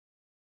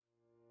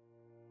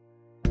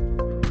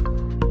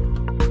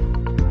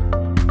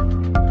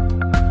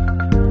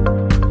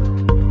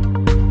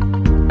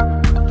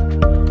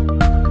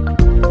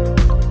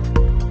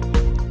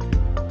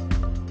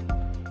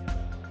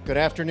Good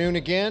afternoon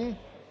again.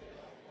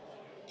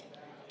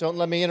 Don't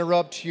let me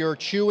interrupt your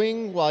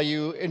chewing while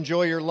you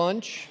enjoy your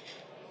lunch.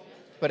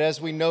 But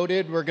as we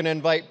noted, we're going to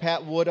invite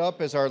Pat Wood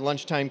up as our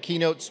lunchtime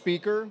keynote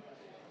speaker.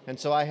 And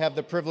so I have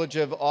the privilege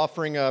of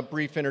offering a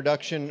brief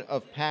introduction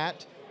of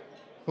Pat,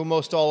 who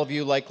most all of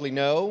you likely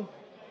know.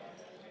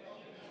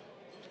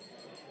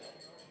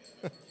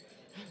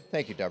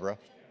 Thank you, Deborah.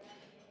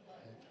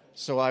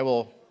 So I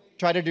will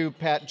try to do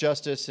Pat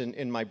justice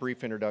in my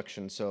brief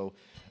introduction. So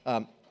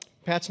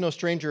Pat's no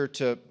stranger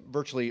to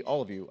virtually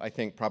all of you, I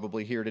think,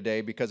 probably here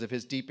today because of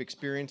his deep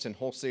experience in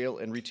wholesale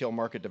and retail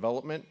market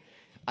development.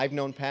 I've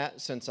known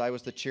Pat since I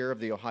was the chair of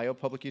the Ohio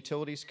Public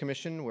Utilities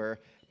Commission, where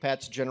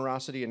Pat's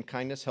generosity and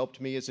kindness helped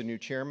me as a new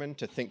chairman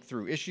to think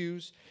through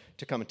issues,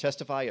 to come and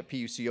testify at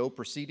PUCO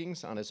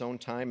proceedings on his own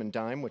time and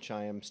dime, which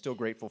I am still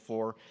grateful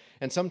for,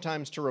 and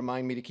sometimes to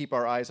remind me to keep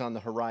our eyes on the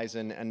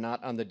horizon and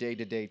not on the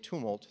day-to-day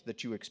tumult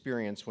that you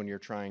experience when you're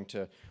trying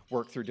to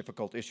work through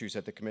difficult issues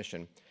at the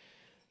commission.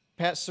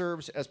 Pat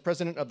serves as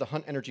president of the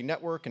Hunt Energy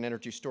Network, an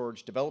energy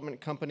storage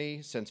development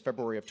company, since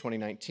February of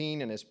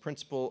 2019, and is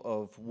principal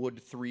of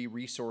Wood 3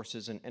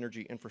 Resources and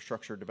Energy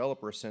Infrastructure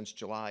Developer since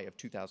July of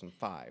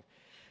 2005.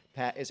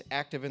 Pat is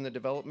active in the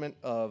development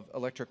of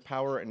electric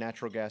power and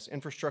natural gas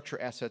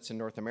infrastructure assets in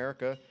North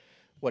America.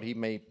 What he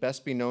may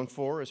best be known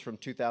for is from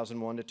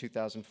 2001 to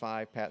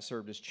 2005, Pat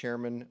served as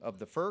chairman of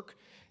the FERC,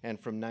 and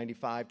from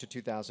 95 to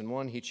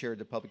 2001, he chaired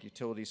the Public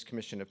Utilities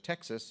Commission of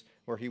Texas,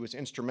 where he was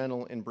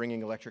instrumental in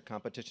bringing electric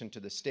competition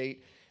to the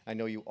state. I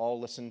know you all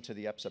listened to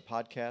the EPSA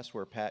podcast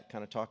where Pat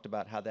kind of talked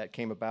about how that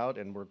came about,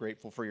 and we're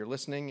grateful for your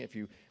listening. If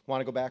you want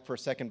to go back for a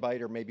second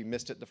bite or maybe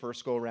missed it the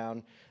first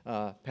go-around,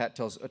 Pat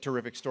tells a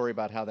terrific story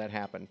about how that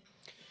happened.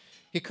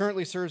 He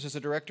currently serves as a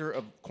director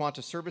of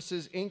Quanta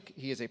Services, Inc.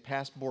 He is a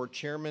past board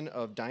chairman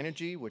of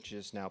Dynegy, which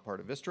is now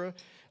part of Vistra,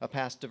 a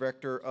past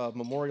director of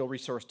Memorial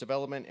Resource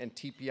Development and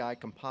TPI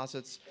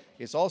Composites.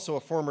 He is also a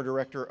former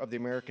director of the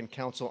American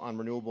Council on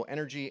Renewable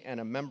Energy and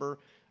a member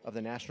of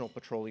the National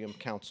Petroleum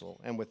Council.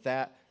 And with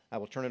that, I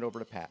will turn it over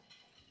to Pat.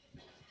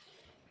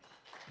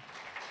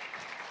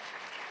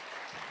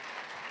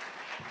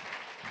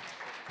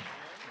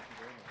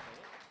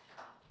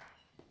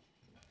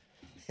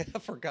 I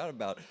forgot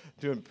about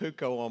doing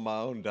PUCO on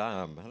my own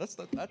dime. That's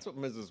what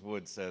Mrs.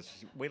 Wood says.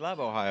 We love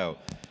Ohio.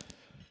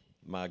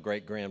 My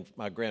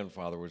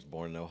grandfather was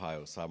born in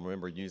Ohio, so I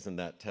remember using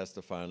that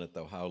testifying at the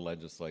Ohio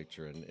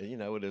legislature. And you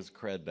know, it is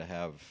cred to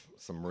have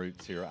some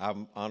roots here.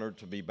 I'm honored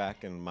to be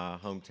back in my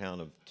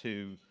hometown of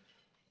 2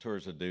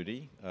 tours of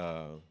duty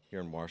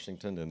here in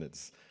Washington, and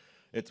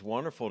it's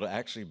wonderful to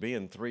actually be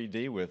in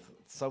 3D with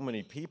so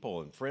many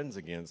people and friends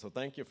again. So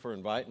thank you for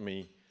inviting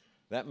me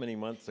that many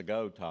months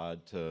ago,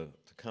 Todd, to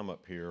come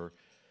up here.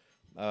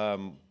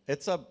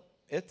 It's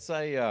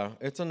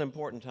an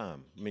important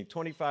time. I mean,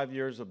 25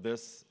 years of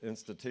this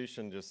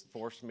institution just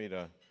forced me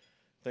to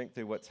think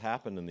through what's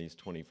happened in these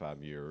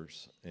 25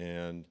 years.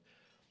 And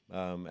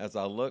as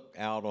I look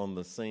out on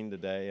the scene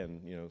today,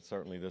 and you know,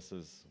 certainly this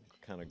is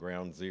kind of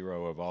ground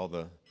zero of all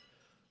the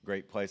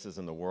great places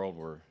in the world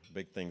where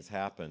big things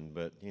happen.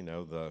 But you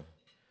know,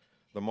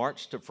 the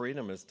march to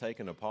freedom has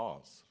taken a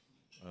pause.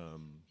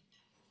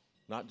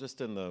 Not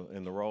just in the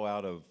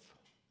rollout of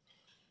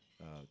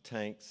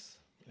tanks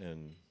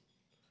and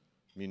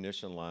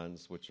munition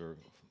lines, which are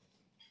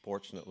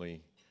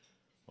fortunately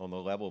on the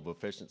level of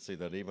efficiency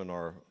that even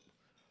our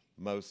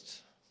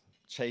most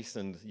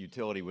chastened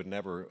utility would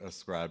never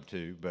ascribe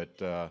to,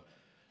 but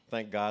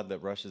thank God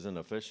that Russia's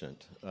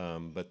inefficient.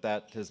 But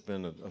that has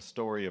been a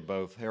story of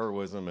both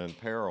heroism and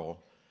peril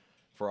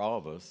for all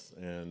of us,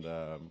 and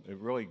it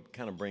really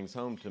kind of brings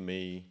home to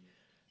me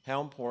how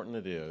important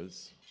it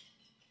is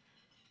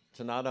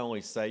to not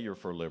only say you're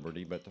for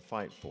liberty, but to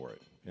fight for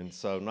it. And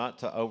so not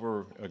to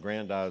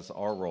over-aggrandize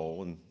our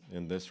role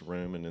in this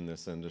room and in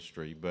this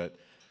industry, but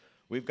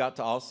we've got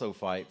to also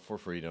fight for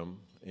freedom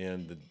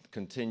and the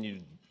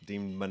continued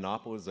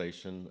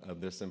demonopolization of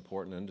this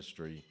important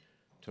industry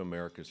to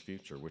America's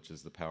future, which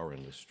is the power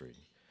industry.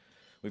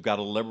 We've got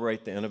to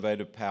liberate the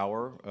innovative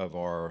power of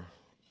our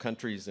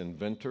country's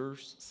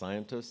inventors,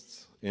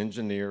 scientists,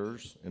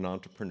 engineers, and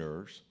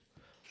entrepreneurs.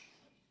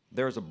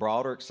 There's a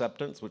broader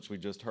acceptance, which we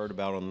just heard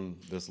about on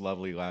this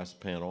lovely last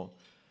panel,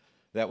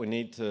 that we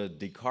need to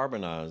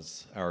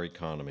decarbonize our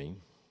economy,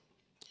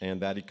 and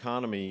that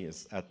economy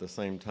is at the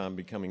same time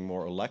becoming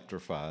more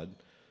electrified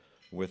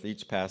with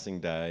each passing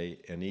day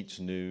and each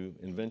new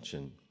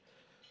invention.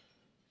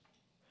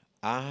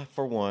 I,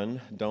 for one,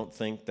 don't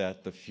think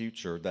that the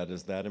future that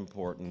is that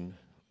important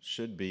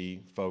should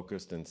be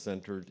focused and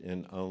centered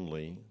in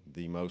only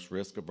the most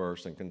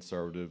risk-averse and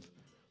conservative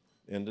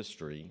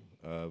industry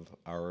of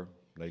our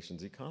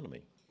nation's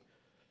economy.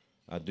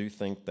 I do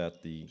think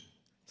that the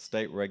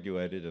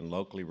state-regulated and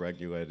locally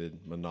regulated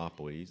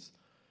monopolies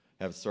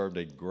have served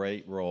a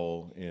great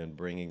role in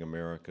bringing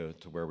America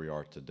to where we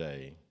are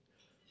today.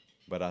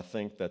 But I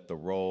think that the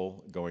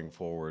role going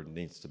forward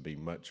needs to be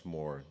much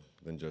more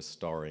than just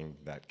starring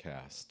that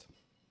cast.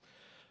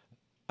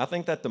 I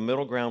think that the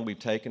middle ground we've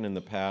taken in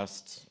the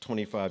past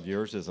 25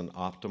 years is an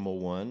optimal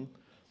one.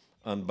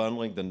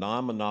 unbundling the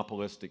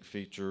non-monopolistic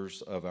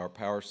features of our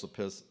power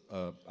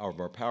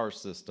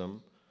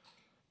system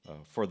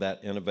for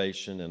that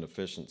innovation and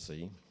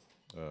efficiency,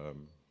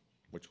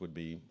 which would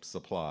be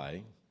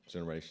supply,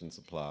 generation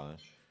supply,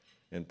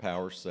 and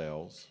power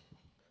sales,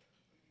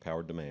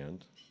 power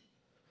demand,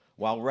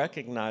 while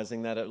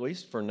recognizing that, at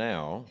least for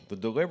now, the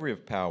delivery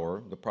of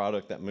power, the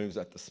product that moves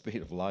at the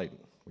speed of light,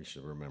 we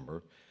should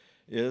remember,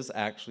 is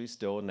actually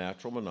still a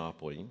natural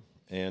monopoly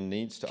and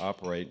needs to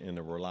operate in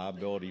a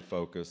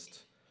reliability-focused,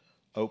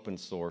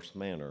 open-source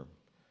manner.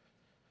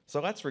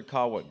 So let's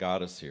recall what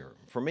got us here.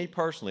 For me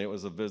personally, it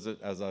was a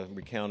visit, as I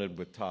recounted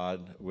with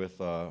Todd, with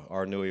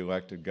our newly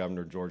elected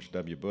Governor George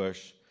W.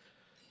 Bush,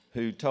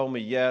 who told me,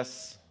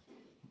 yes,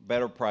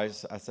 better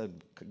price. I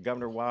said,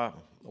 Governor,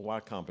 why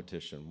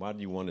competition? Why do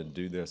you want to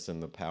do this in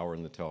the power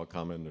and the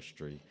telecom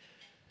industry?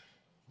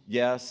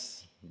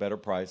 Yes, better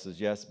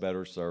prices. Yes,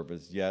 better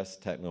service. Yes,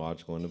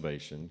 technological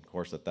innovation. Of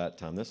course, at that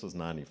time, this was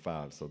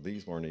 95, so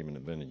these weren't even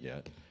invented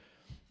yet.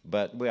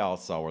 But we all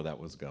saw where that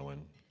was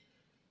going.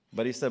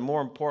 But he said,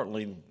 more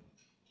importantly,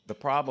 the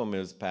problem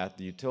is, Pat,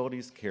 the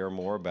utilities care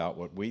more about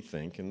what we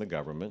think in the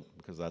government,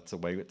 because that's the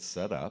way it's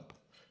set up.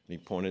 And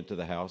he pointed to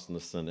the House and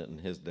the Senate, and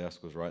his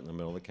desk was right in the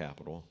middle of the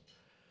Capitol,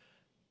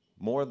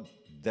 more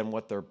than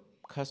what their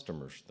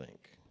customers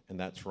think, and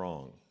that's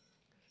wrong.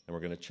 And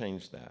we're going to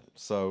change that.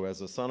 So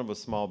as a son of a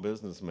small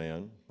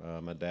businessman,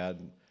 my dad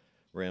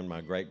ran my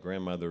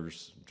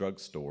great-grandmother's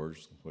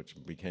drugstores, which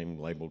became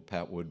labeled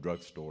Pat Wood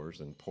Drugstores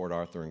in Port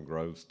Arthur and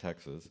Groves,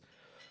 Texas.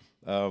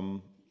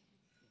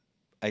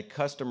 A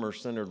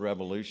customer-centered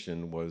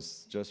revolution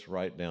was just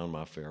right down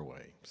my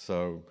fairway.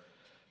 So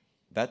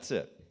that's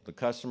it. The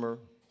customer,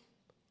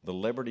 the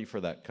liberty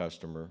for that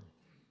customer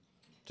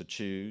to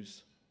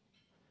choose,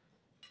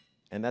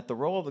 and that the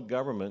role of the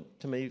government,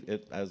 to me,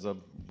 as a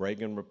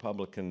Reagan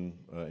Republican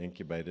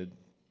incubated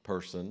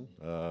person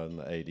in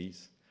the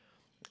 80s,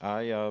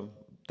 I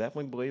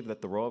definitely believe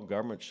that the role of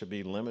government should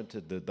be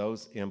limited to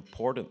those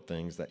important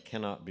things that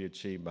cannot be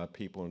achieved by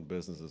people and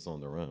businesses on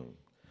their own.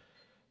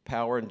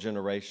 Power and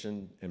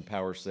generation and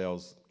power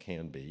sales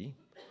can be,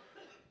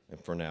 and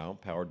for now,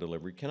 power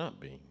delivery cannot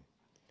be.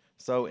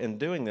 So in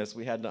doing this,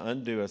 we had to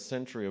undo a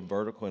century of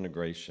vertical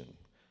integration.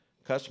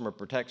 Customer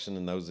protection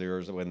in those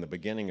years, in the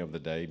beginning of the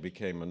day,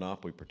 became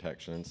monopoly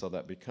protection, and so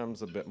that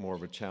becomes a bit more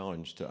of a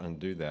challenge to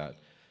undo that.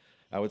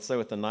 I would say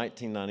with the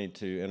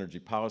 1992 Energy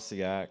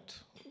Policy Act,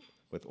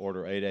 with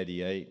Order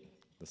 888,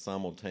 the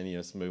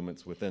simultaneous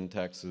movements within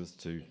Texas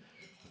to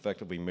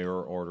effectively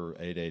mirror Order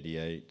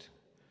 888,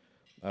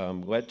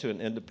 led to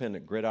an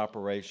independent grid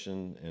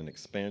operation and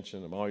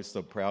expansion. I'm always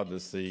so proud to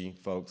see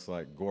folks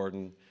like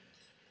Gordon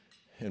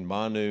and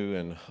Manu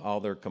and all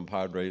their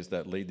compadres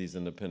that lead these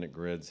independent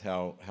grids,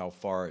 how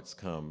far it's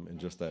come in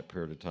just that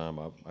period of time.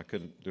 I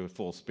couldn't do a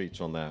full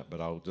speech on that,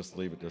 but I'll just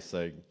leave it to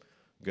say,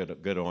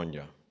 good on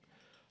you.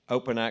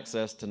 Open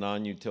access to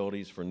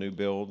non-utilities for new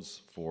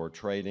builds, for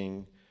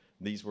trading.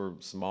 These were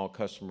small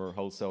customer,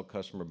 wholesale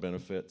customer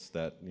benefits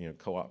that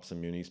co-ops and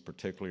munis,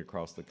 particularly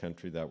across the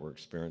country, that were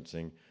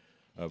experiencing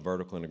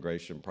vertical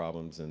integration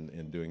problems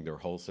in doing their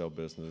wholesale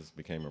business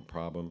became a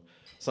problem.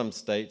 Some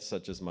states,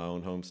 such as my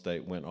own home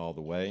state, went all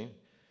the way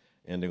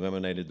and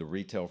eliminated the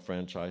retail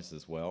franchise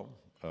as well,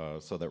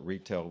 so that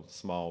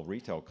small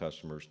retail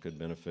customers could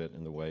benefit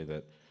in the way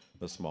that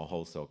the small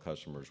wholesale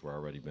customers were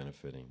already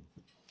benefiting.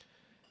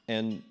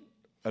 And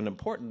an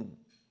important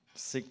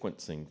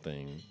sequencing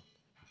thing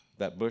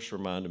that Bush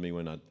reminded me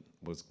when I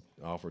was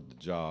offered the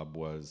job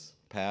was,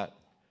 Pat,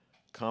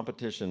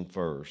 competition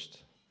first,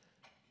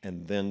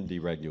 and then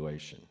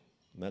deregulation.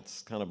 And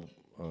that's kind of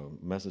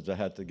a message I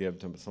had to give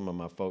to some of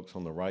my folks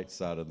on the right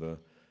side of the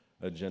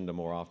agenda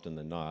more often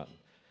than not.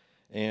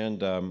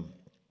 And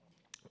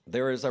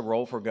there is a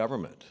role for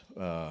government.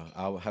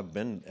 I have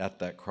been at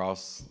that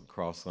cross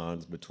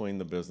lines between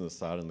the business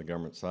side and the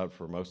government side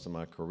for most of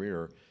my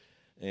career,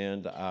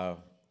 and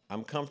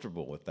I'm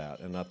comfortable with that.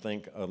 And I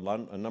think a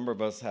number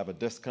of us have a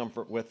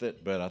discomfort with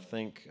it, but I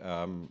think,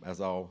 as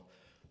I'll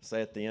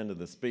say at the end of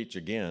the speech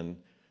again,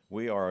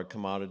 we are a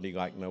commodity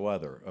like no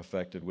other,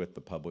 affected with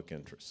the public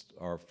interest.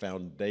 Our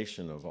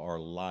foundation of our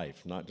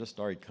life, not just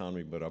our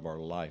economy, but of our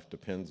life,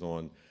 depends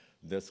on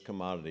this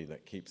commodity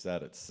that keeps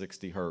that at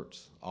 60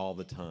 hertz all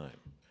the time.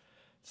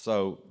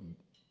 So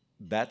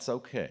that's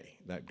okay,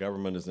 that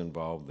government is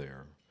involved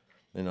there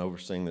in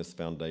overseeing this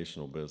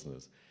foundational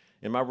business.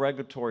 In my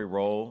regulatory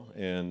role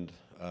in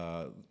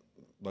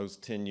those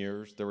 10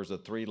 years, there was a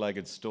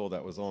three-legged stool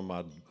that was on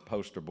my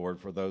poster board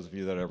for those of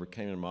you that ever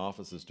came in my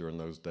offices during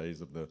those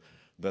days of the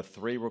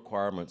three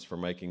requirements for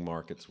making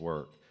markets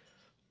work: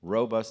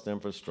 robust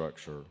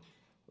infrastructure,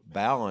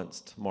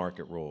 balanced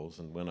market rules,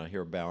 and when I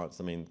hear balance,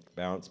 I mean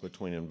balance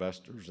between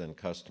investors and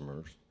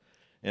customers,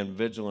 and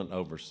vigilant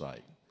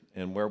oversight.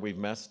 And where we've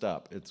messed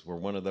up, it's where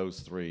one of those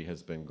three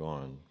has been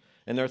gone.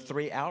 And there are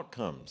three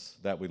outcomes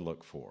that we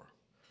look for.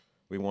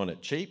 We want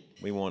it cheap,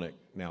 we want it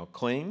now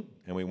clean,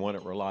 and we want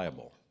it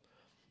reliable.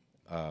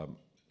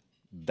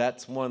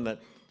 That's one that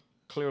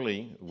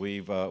clearly we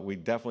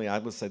definitely, I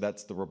would say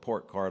that's the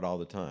report card all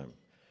the time.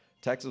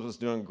 Texas was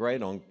doing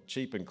great on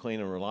cheap and clean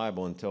and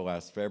reliable until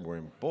last February,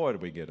 and boy,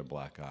 did we get a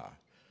black eye.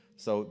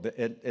 So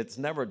it's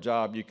never a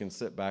job you can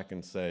sit back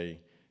and say,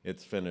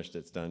 it's finished,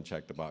 it's done,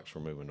 check the box,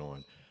 we're moving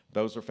on.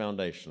 Those are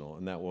foundational,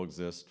 and that will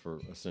exist for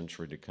a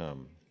century to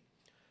come.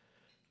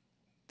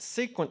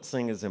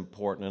 Sequencing is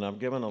important, and I've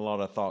given a lot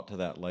of thought to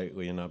that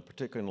lately, and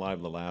particularly in light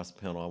of the last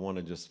panel, I want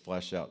to just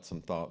flesh out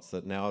some thoughts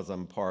that now as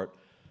I'm part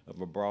of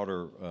a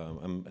broader,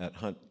 I'm at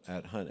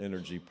Hunt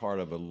Energy, part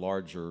of a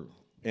larger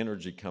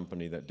energy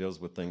company that deals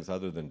with things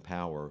other than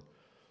power.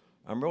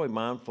 I'm really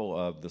mindful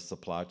of the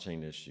supply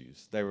chain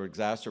issues. They were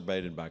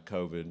exacerbated by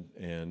COVID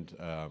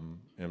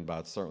and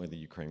by certainly the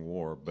Ukraine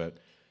war, but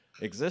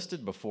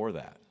existed before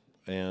that.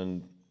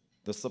 And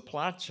the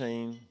supply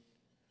chain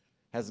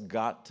has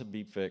got to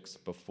be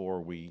fixed before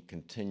we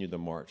continue the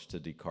march to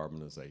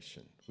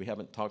decarbonization. We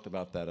haven't talked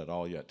about that at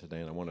all yet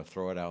today, and I want to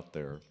throw it out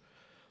there.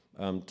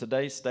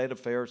 Today's state of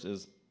affairs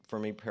is, for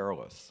me,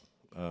 perilous.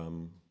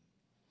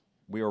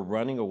 We are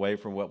running away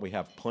from what we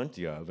have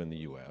plenty of in the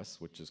U.S.,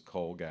 which is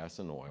coal, gas,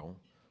 and oil,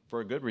 for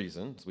a good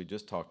reason, as we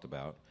just talked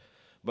about.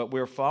 But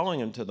we're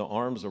falling into the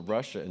arms of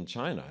Russia and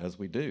China, as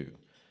we do.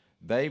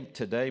 They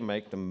today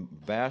make the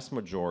vast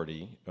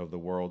majority of the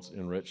world's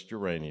enriched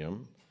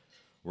uranium,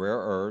 rare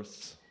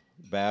earths,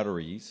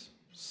 batteries,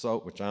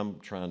 which I'm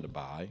trying to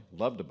buy,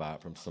 love to buy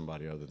it from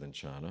somebody other than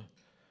China,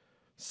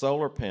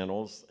 solar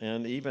panels,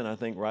 and even, I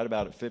think, right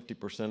about at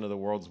 50% of the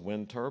world's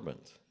wind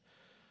turbines.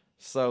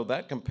 So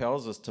that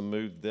compels us to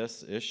move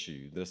this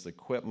issue, this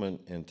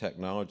equipment and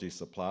technology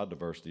supply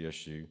diversity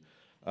issue,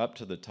 up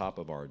to the top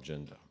of our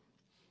agenda.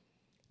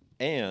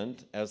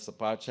 And as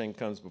supply chain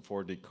comes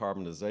before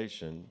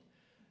decarbonization,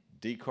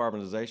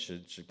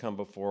 decarbonization should come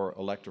before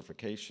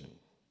electrification.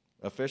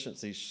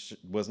 Efficiency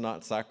was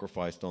not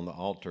sacrificed on the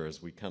altar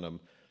as we kind of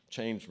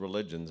changed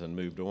religions and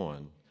moved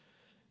on.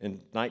 In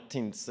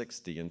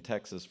 1960, in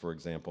Texas, for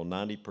example,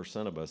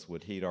 90% of us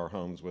would heat our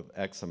homes with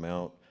X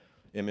amount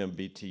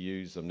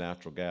MMBTUs of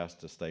natural gas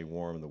to stay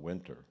warm in the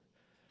winter.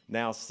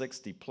 Now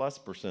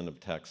 60+% of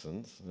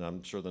Texans, and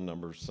I'm sure the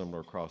number is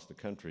similar across the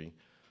country,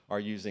 are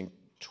using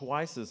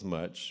twice as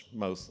much,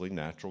 mostly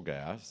natural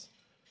gas,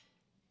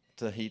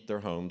 to heat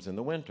their homes in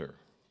the winter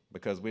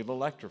because we've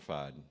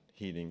electrified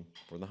heating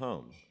for the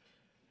home.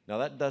 Now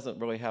that doesn't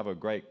really have a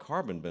great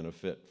carbon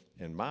benefit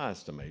in my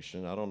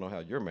estimation. I don't know how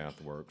your math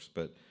works,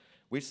 but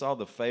we saw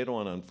the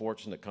fatal and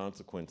unfortunate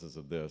consequences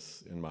of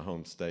this in my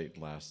home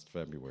state last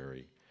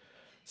February.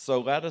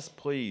 So let us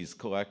please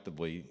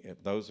collectively,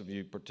 those of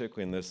you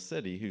particularly in this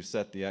city who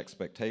set the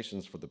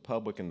expectations for the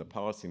public and the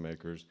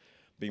policymakers,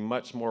 be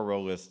much more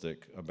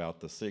realistic about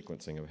the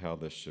sequencing of how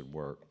this should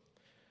work.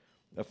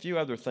 A few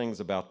other things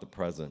about the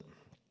present.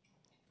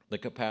 The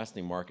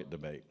capacity market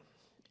debate.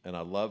 And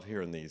I love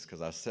hearing these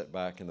because I sit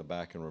back in the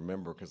back and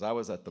remember, because I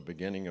was at the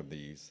beginning of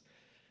these.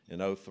 In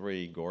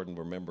 2003, Gordon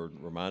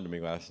reminded me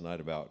last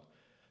night about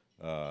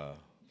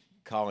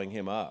calling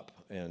him up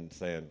and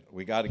saying,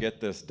 we got to get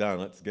this done.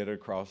 Let's get it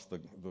across the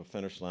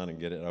finish line and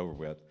get it over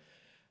with.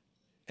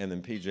 And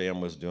then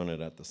PJM was doing it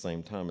at the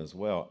same time as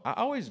well. I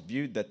always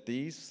viewed that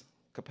these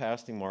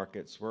capacity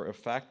markets were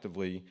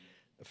effectively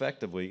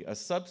a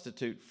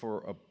substitute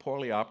for a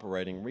poorly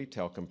operating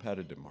retail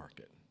competitive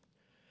market.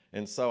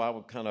 And so I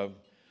would kind of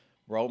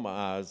roll my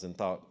eyes and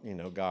thought, you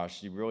know,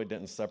 gosh, you really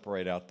didn't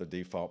separate out the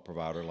default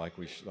provider like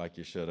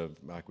you should have,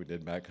 like we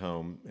did back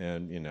home.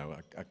 And, you know,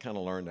 I kind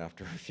of learned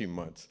after a few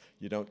months,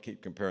 you don't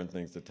keep comparing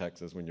things to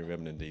Texas when you're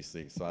living in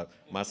D.C. So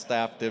my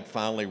staff did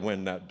finally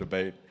win that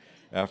debate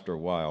after a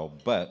while.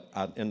 But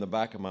in the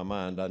back of my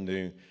mind, I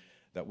knew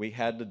that we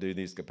had to do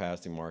these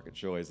capacity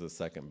markets really as the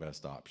second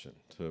best option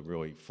to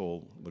really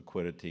full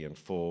liquidity and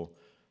full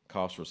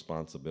cost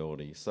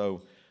responsibility.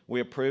 So we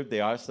approved the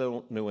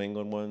ISO New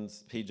England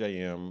ones,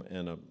 PJM,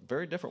 and a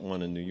very different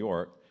one in New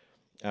York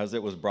as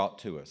it was brought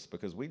to us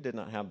because we did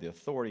not have the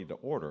authority to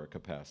order a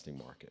capacity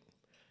market.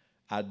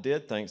 I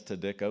did, thanks to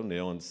Dick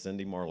O'Neill and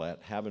Cindy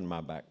Marlette, have in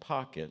my back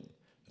pocket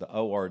the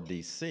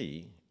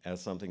ORDC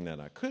as something that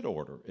I could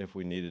order if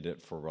we needed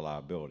it for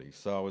reliability.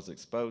 So I was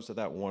exposed to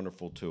that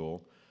wonderful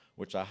tool,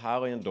 which I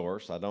highly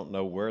endorse. I don't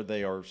know where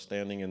they are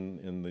standing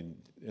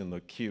in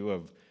the queue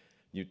of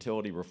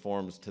utility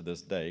reforms to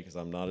this day, because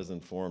I'm not as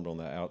informed on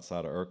the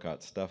outside of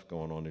ERCOT stuff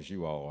going on as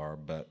you all are,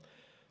 but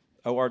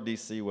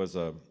ORDC was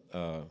a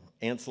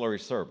ancillary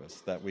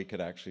service that we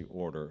could actually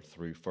order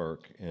through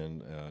FERC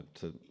and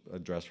to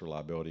address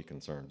reliability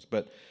concerns.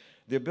 But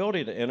the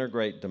ability to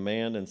integrate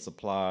demand and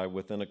supply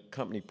within a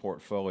company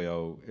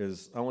portfolio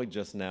is only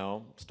just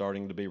now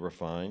starting to be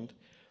refined.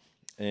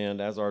 And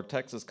as our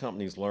Texas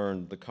companies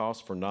learned, the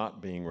cost for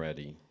not being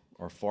ready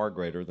are far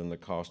greater than the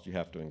cost you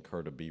have to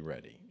incur to be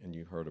ready. And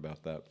you heard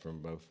about that from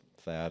both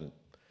Thad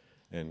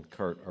and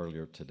Kurt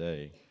earlier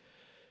today.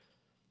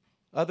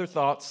 Other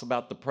thoughts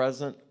about the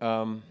present.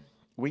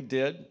 We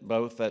did,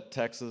 both at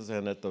Texas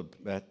and at the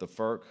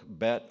FERC,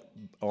 bet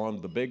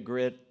on the big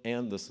grid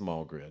and the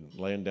small grid,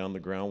 laying down the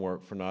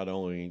groundwork for not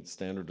only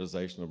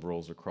standardization of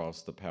rules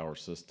across the power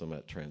system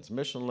at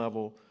transmission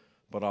level,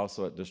 but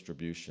also at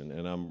distribution.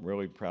 And I'm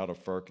really proud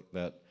of FERC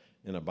that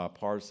in a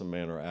bipartisan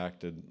manner,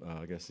 acted,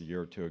 I guess, a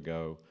year or two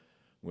ago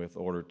with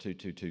Order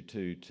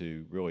 2222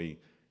 to really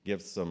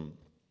give some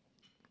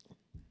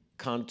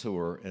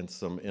contour and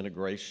some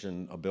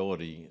integration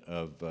ability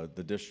of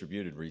the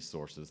distributed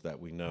resources that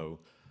we know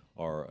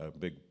are a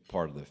big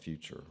part of the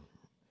future.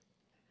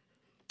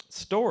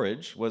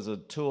 Storage was a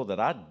tool that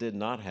I did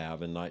not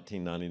have in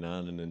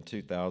 1999 and in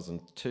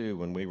 2002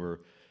 when we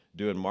were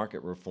doing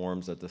market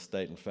reforms at the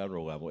state and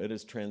federal level. It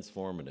is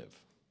transformative.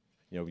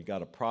 You know, we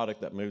got a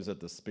product that moves at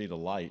the speed of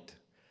light.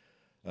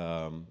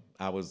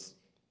 I was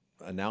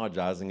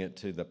analogizing it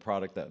to the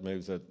product that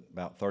moves at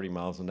about 30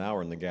 miles an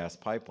hour in the gas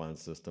pipeline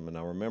system. And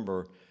I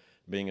remember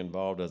being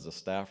involved as a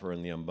staffer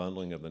in the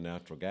unbundling of the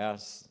natural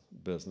gas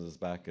business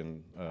back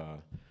in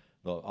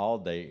the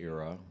all-day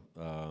era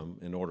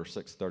in Order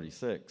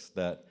 636,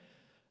 that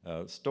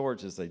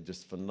storage is a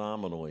just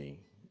phenomenally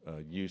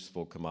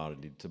useful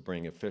commodity to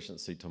bring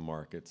efficiency to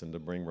markets and to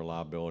bring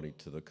reliability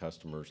to the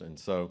customers. And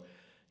so,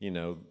 you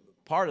know,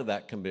 part of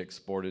that can be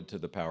exported to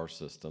the power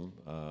system.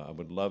 I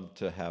would love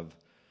to have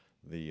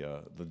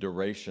the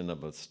duration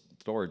of a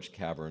storage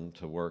cavern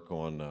to work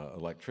on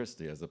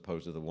electricity as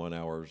opposed to the 1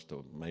 hours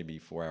to maybe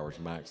 4 hours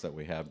max that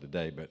we have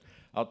today. But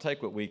I'll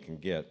take what we can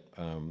get.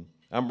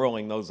 I'm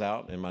rolling those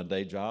out in my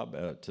day job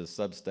to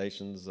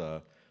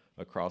substations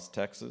across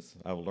Texas.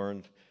 I've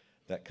learned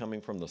that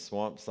coming from the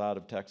swamp side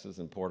of Texas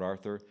in Port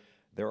Arthur,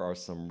 there are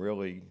some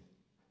really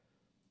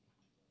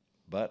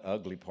but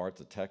ugly parts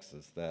of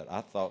Texas that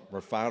I thought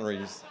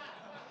refineries.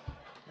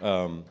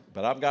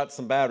 But I've got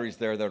some batteries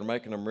there that are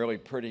making them really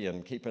pretty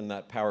and keeping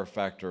that power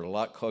factor a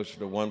lot closer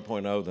to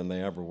 1.0 than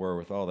they ever were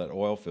with all that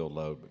oil field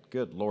load. But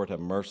good Lord have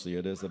mercy,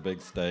 it is a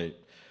big state.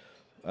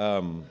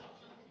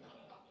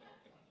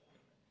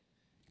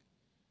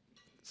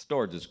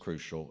 Storage is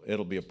crucial.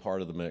 It'll be a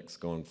part of the mix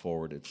going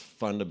forward. It's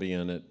fun to be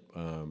in it.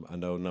 I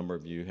know a number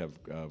of you have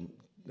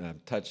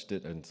touched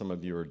it, and some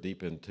of you are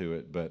deep into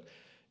it, but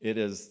it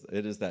is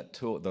that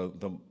tool.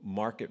 The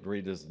market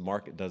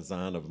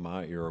design of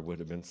my era would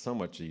have been so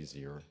much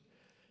easier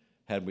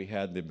had we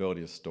had the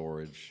ability of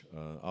storage.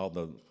 All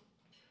the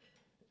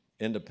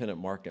independent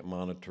market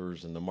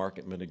monitors and the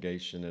market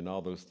mitigation and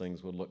all those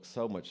things would look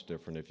so much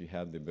different if you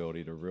had the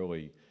ability to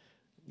really,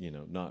 you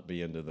know, not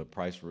be into the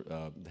price,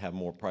 have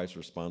more price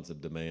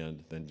responsive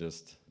demand than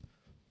just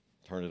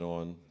turn it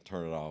on,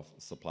 turn it off,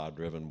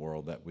 supply-driven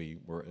world that we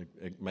were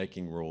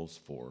making rules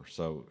for.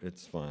 So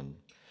it's fun.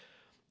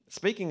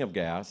 Speaking of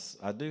gas,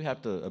 I do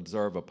have to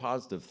observe a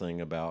positive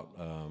thing about,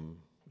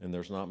 and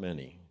there's not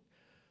many,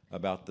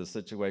 about the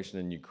situation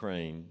in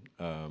Ukraine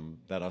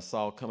that I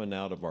saw coming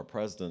out of our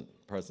President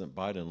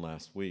Biden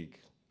last week,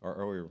 or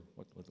earlier,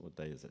 what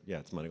day is it? Yeah,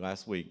 it's Monday,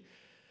 last week,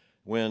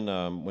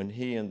 when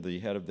he and the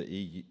head of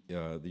the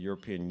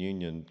European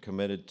Union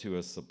committed to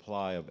a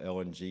supply of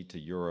LNG to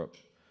Europe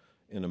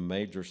in a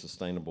major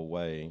sustainable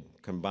way,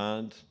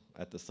 combined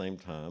at the same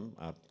time,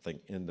 I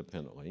think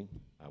independently,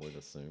 I would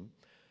assume,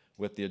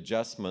 with the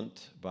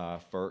adjustment by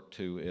FERC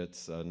to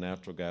its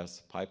natural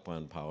gas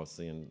pipeline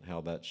policy and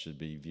how that should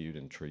be viewed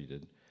and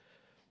treated.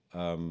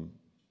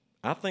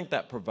 I think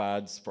that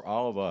provides for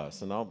all of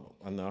us, and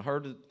I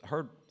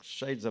heard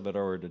shades of it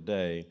earlier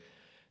today,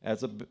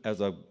 as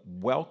a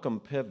welcome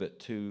pivot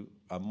to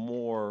a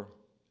more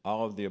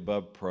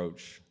all-of-the-above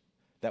approach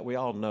that we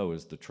all know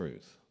is the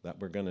truth, that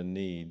we're going to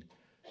need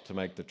to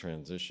make the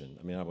transition.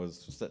 I mean, I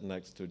was sitting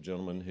next to a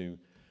gentleman who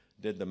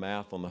did the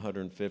math on the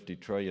 150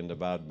 trillion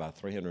divided by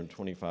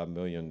 325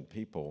 million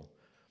people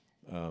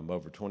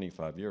over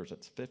 25 years.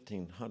 That's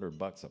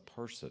 $1,500 a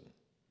person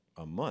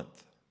a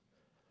month.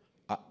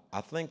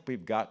 I think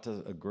we've got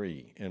to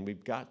agree, and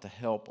we've got to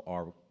help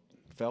our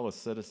fellow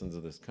citizens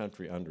of this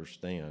country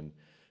understand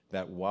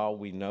that while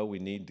we know we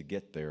need to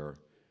get there,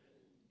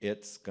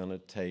 it's going to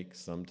take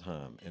some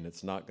time, and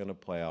it's not going to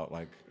play out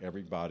like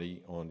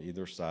everybody on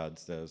either side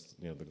says.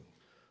 You know,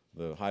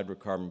 the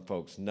hydrocarbon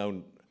folks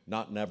know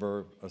not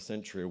never, a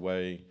century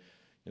away.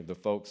 You know, the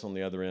folks on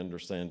the other end are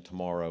saying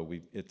tomorrow.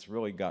 It's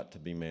really got to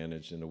be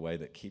managed in a way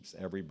that keeps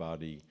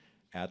everybody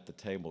at the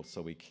table,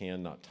 so we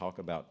can not talk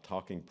about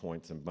talking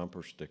points and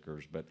bumper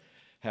stickers, but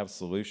have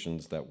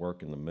solutions that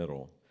work in the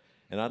middle.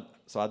 And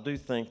so I do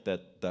think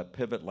that that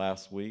pivot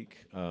last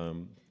week,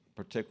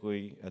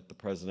 particularly at the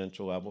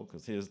presidential level,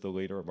 because he is the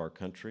leader of our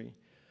country,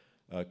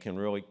 can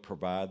really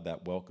provide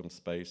that welcome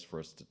space for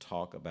us to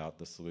talk about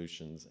the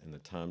solutions and the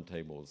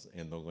timetables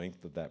and the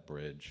length of that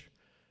bridge.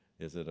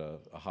 Is it a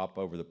hop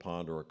over the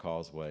pond or a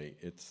causeway?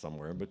 It's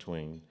somewhere in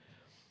between.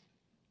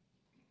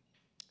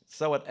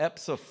 So at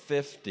EPSA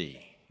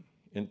 50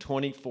 in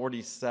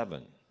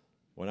 2047,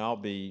 when I'll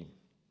be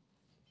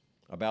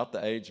about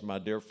the age my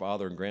dear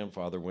father and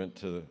grandfather went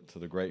to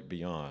the great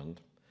beyond,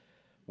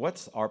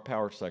 what's our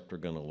power sector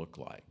going to look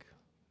like?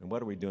 And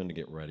what are we doing to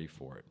get ready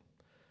for it?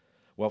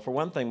 Well, for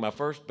one thing, my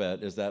first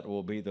bet is that it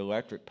will be the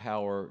Electric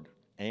Power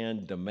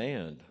and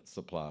Demand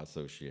Supply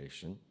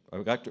Association.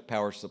 Electric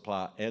Power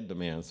Supply and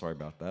Demand, sorry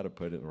about that, I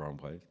put it in the wrong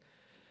place.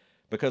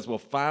 Because we'll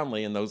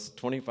finally, in those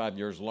 25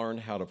 years, learn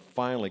how to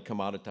finally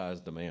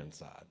commoditize demand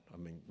side. I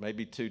mean,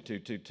 maybe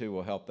 2222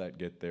 will help that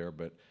get there,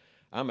 but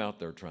I'm out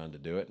there trying to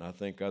do it, and I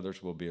think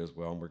others will be as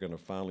well, and we're going to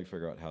finally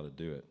figure out how to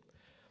do it.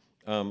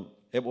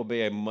 It will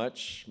be a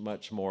much,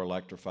 much more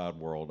electrified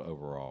world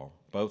overall,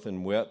 both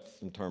in width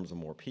in terms of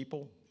more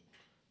people.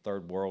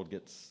 Third world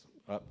gets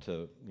up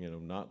to,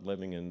 not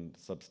living in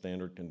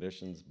substandard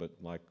conditions, but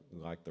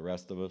like the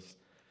rest of us,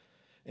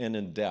 and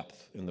in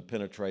depth in the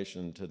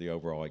penetration to the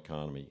overall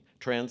economy.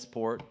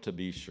 Transport, to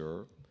be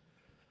sure,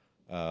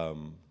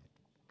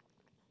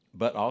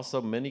 but also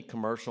many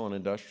commercial and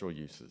industrial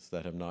uses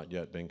that have not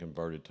yet been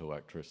converted to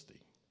electricity,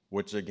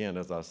 which again,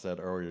 as I said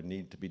earlier,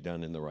 need to be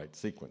done in the right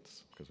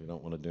sequence, because we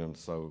don't want to do them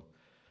so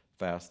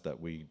fast that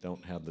we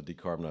don't have the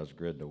decarbonized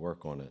grid to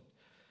work on it.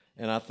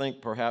 And I think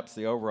perhaps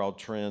the overall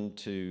trend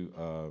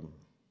to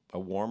a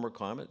warmer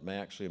climate may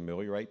actually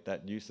ameliorate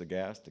that use of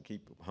gas to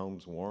keep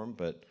homes warm,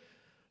 but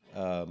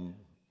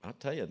I'll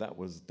tell you, that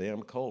was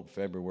damn cold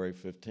February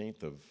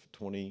 15th of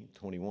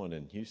 2021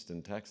 in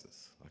Houston,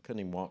 Texas. I couldn't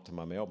even walk to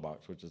my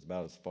mailbox, which is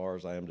about as far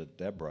as I am to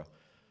Deborah,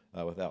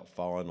 without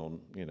falling on,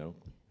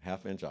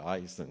 half-inch of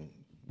ice and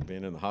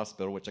being in the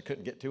hospital, which I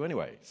couldn't get to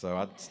anyway. So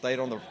I stayed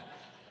on the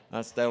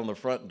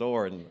front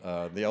door, and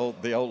the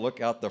old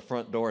look out the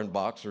front door in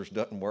boxers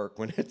doesn't work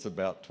when it's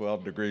about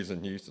 12 degrees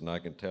in Houston, I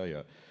can tell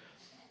you.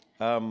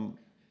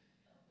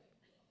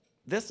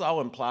 This all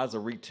implies a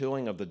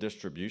retooling of the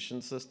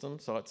distribution system,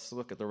 so let's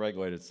look at the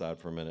regulated side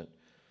for a minute.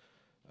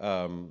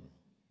 I'm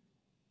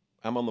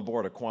on the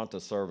board of Quanta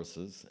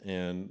Services,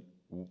 and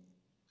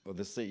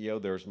the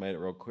CEO there has made it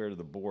real clear to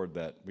the board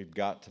that we've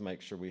got to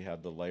make sure we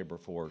have the labor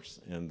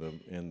force and the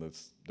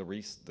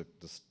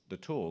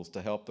tools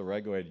to help the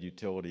regulated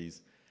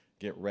utilities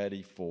get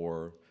ready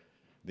for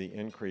the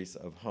increase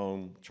of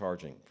home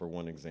charging, for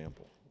one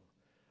example.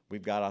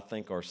 We've got, I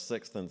think, our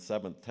 6th and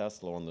 7th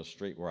Tesla on the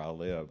street where I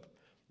live.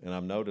 And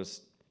I've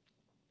noticed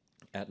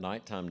at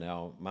nighttime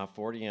now, my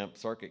 40 amp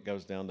circuit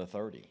goes down to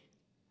 30.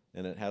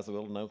 And it has a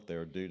little note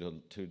there due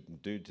to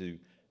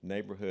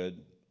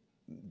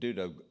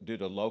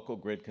local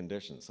grid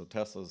conditions. So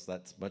Tesla's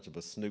that's much of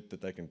a snoop that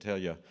they can tell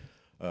you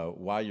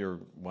why your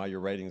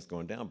rating's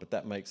going down. But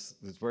it's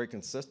very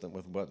consistent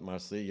with what my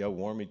CEO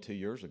warned me 2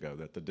 years ago,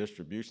 that the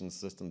distribution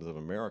systems of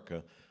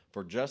America,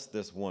 for just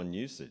this one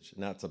usage,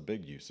 and that's a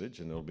big usage,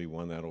 and it'll be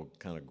one that'll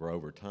kind of grow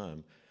over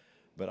time.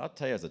 But I'll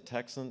tell you, as a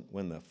Texan,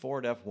 when the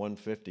Ford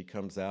F-150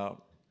 comes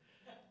out,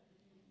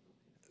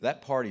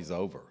 that party's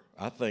over.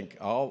 I think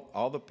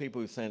all the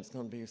people who say it's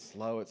going to be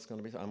slow,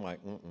 I'm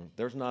like,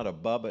 there's not a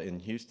Bubba in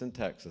Houston,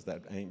 Texas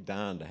that ain't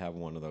dying to have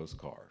one of those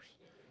cars.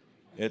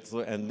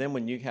 And then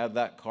when you have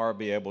that car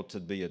be able to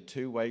be a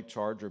two-way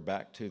charger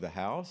back to the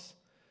house,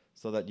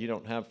 so that you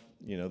don't have,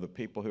 the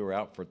people who were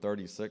out for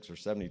 36 or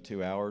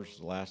 72 hours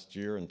last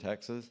year in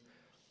Texas,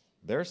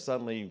 they're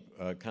suddenly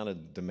kind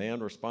of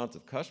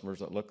demand-responsive customers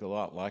that look a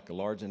lot like a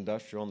large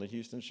industrial on the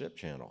Houston Ship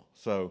Channel.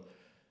 So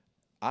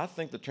I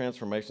think the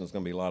transformation is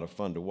going to be a lot of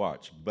fun to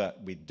watch,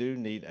 but we do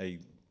need a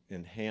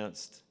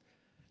enhanced,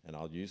 and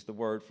I'll use the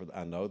word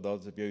I know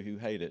those of you who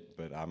hate it,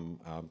 but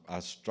I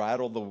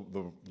straddle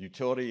the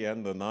utility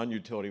and the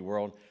non-utility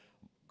world,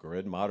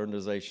 grid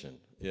modernization.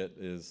 It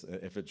is,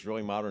 if it's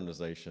really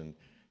modernization,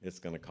 it's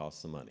going to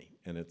cost some money,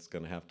 and it's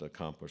going to have to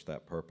accomplish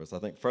that purpose. I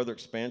think further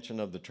expansion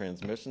of the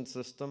transmission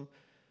system.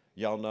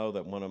 Y'all know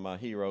that one of my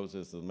heroes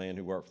is the man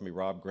who worked for me,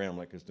 Rob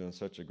Gramlich, who's doing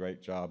such a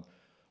great job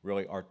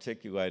really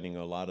articulating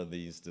a lot of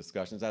these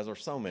discussions, as are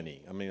so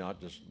many. I mean,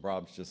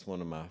 Rob's just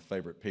one of my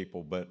favorite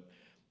people, but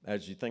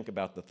as you think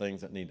about the things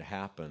that need to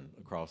happen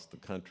across the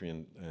country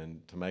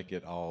and to make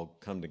it all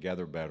come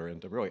together better and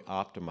to really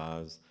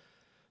optimize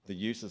the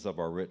uses of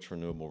our rich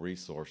renewable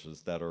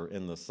resources that are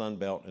in the Sun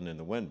Belt and in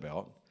the Wind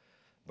Belt,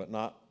 but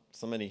not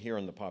so many here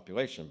in the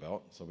population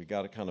belt, so we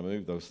got to kind of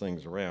move those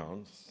things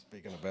around.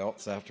 Speaking of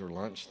belts after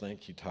lunch,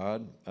 thank you,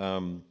 Todd.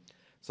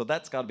 So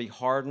that's got to be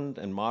hardened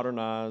and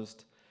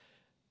modernized,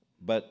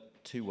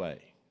 but two-way,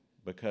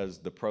 because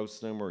the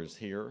prosumer is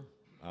here.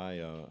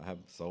 I have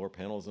solar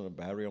panels and a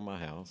battery on my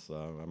house.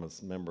 I'm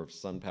a member of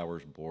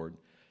SunPower's board.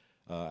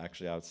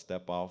 Actually, I would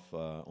step off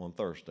on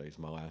Thursdays,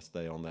 my last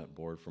day on that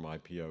board from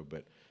IPO,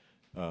 but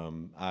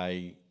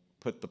I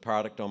put the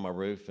product on my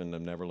roof and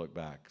have never looked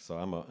back. So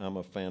I'm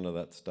a fan of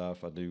that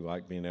stuff. I do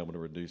like being able to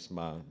reduce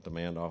my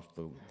demand off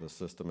the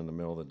system in the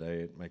middle of the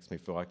day. It makes me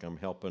feel like I'm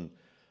helping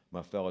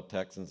my fellow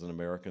Texans and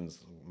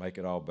Americans make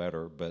it all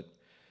better. But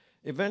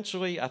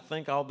eventually, I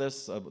think all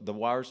this, the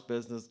wires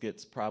business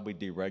gets probably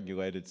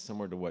deregulated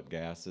similar to what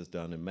gas has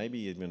done, and maybe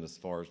even as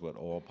far as what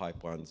oil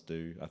pipelines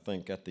do. I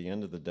think at the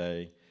end of the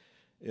day,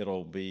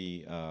 it'll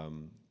be,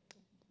 an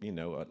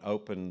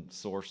open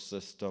source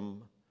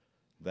system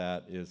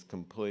that is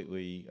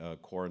completely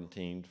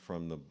quarantined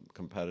from the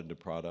competitive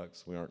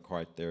products. We aren't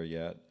quite there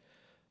yet,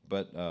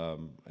 but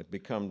it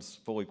becomes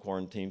fully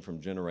quarantined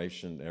from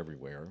generation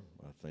everywhere,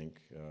 I think,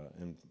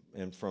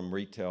 and from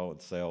retail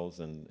and sales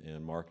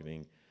and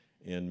marketing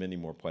in many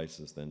more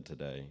places than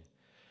today.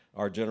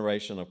 Our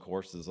generation, of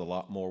course, is a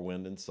lot more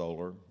wind and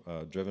solar,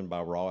 driven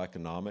by raw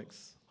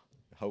economics.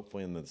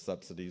 Hopefully, and the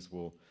subsidies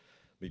will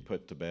be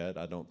put to bed.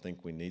 I don't think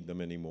we need them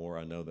anymore.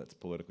 I know that's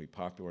politically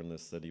popular in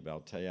this city, but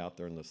I'll tell you, out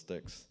there in the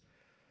sticks,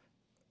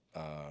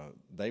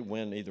 they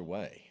win either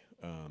way.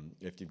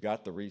 If you've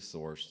got the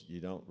resource, you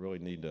don't really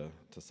need to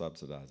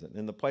subsidize it.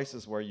 In the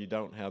places where you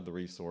don't have the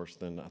resource,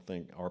 then I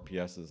think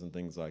RPSs and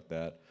things like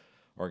that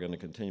are going to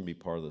continue to be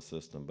part of the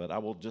system. But I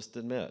will just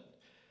admit,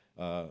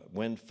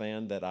 wind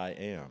fan that I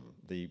am,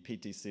 the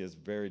PTC is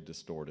very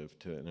distortive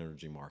to an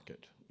energy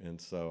market. And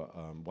so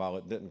while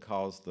it didn't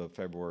cause the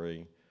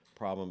February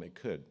problem, it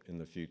could in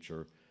the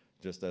future,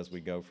 just as we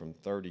go from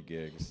 30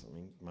 gigs. I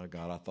mean, my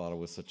God, I thought I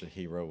was such a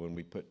hero when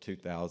we put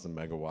 2,000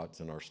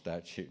 megawatts in our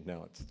statute.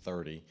 Now it's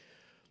 30.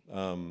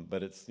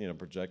 But it's,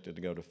 projected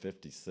to go to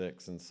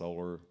 56, and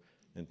solar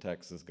in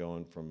Texas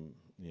going from,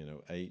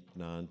 8,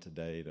 9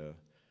 today to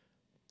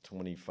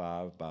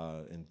 25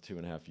 in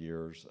 2.5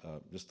 years.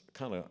 Just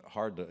kind of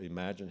hard to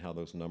imagine how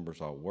those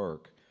numbers all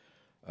work.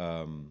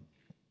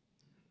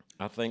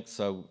 I think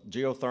so.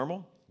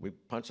 Geothermal, we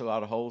punch a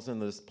lot of holes in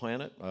this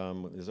planet.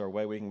 Is there a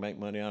way we can make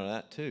money out of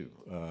that too?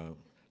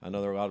 I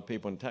know there are a lot of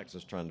people in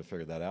Texas trying to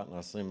figure that out, and I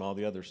assume all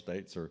the other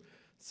states are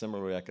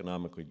similarly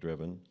economically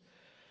driven.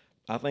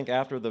 I think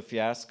after the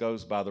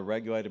fiascos by the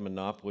regulated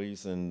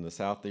monopolies in the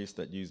Southeast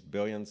that use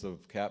billions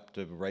of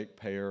captive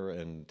ratepayer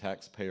and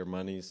taxpayer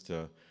monies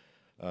to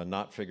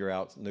not figure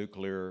out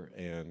nuclear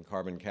and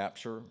carbon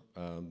capture,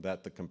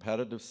 that the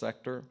competitive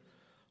sector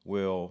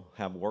will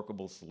have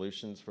workable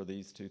solutions for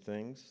these two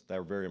things.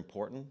 They're very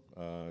important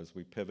as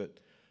we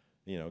pivot,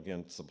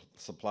 again,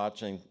 supply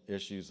chain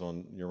issues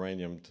on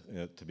uranium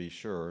to be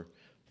sure,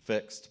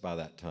 fixed by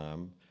that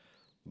time.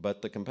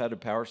 But the competitive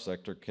power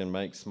sector can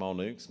make small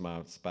nukes. My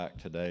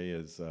SPAC today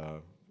is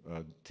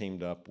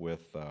teamed up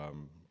with a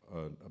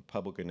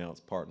publicly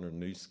announced partner,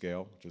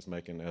 NuScale, which is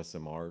making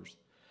SMRs.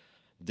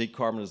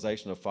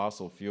 Decarbonization of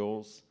fossil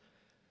fuels.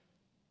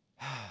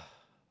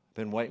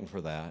 Been waiting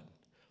for that.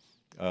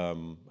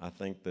 I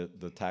think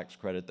that the tax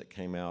credit that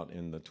came out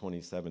in the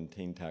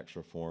 2017 tax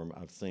reform,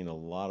 I've seen a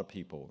lot of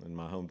people in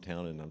my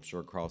hometown, and I'm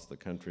sure across the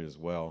country as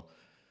well,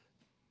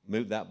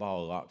 move that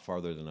ball a lot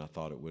farther than I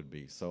thought it would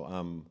be. So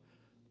I'm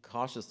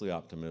cautiously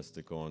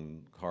optimistic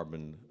on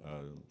carbon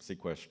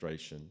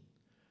sequestration,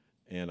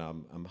 and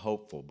I'm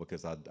hopeful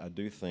because I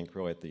do think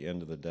really at the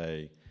end of the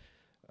day,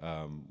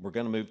 we're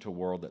going to move to a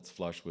world that's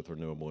flush with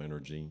renewable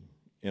energy.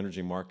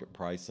 Energy market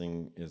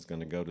pricing is going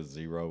to go to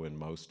zero in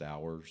most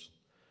hours,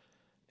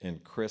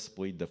 and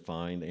crisply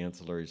defined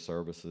ancillary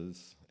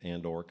services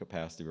and or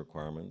capacity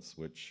requirements,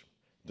 which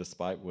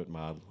despite what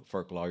my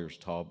FERC lawyers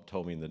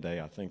told me in the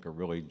day, I think are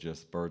really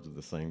just birds of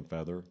the same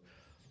feather.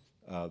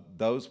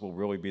 Those will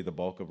really be the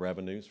bulk of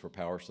revenues for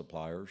power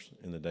suppliers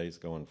in the days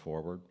going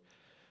forward.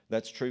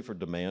 That's true for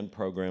demand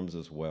programs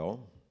as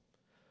well.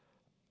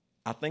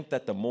 I think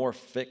that the more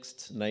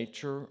fixed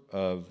nature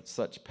of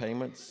such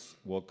payments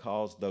will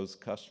cause those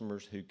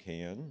customers who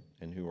can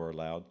and who are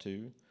allowed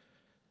to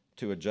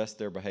adjust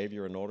their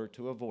behavior in order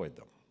to avoid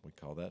them. We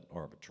call that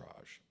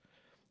arbitrage.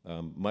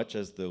 Much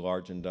as the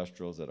large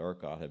industrials at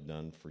ERCOT have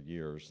done for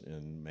years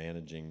in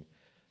managing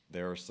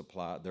their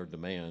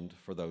demand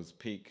for those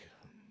peak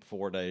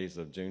 4 days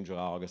of June,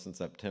 July, August, and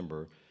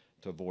September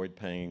to avoid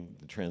paying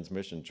the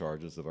transmission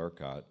charges of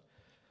ERCOT,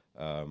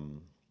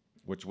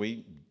 which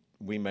we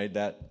made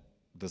that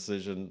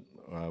decision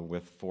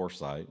with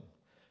foresight.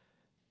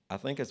 I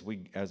think as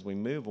we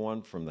move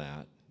on from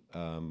that,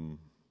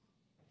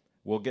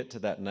 we'll get to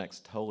that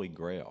next holy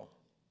grail.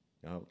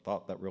 I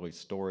thought that really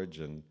storage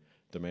and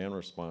demand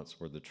response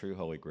were the true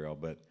holy grail,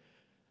 but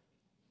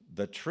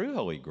the true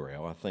holy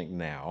grail, I think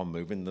now,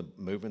 moving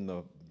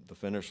the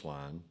finish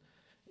line,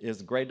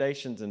 is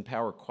gradations in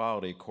power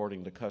quality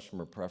according to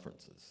customer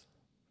preferences.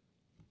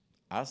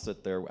 I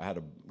sit there, I had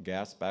a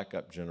gas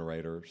backup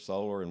generator,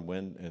 solar and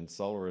wind, and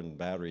solar and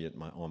battery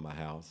on my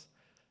house.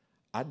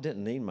 I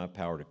didn't need my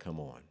power to come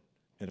on.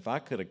 And if I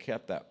could have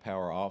kept that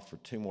power off for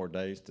 2 more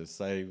days to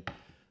save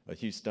a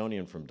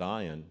Houstonian from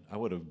dying, I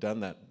would have done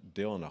that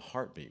deal in a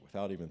heartbeat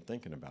without even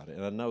thinking about it.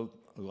 And I know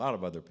a lot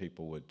of other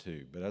people would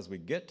too. But as we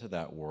get to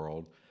that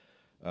world,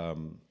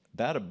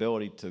 that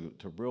ability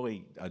to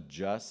really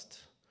adjust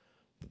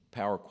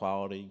power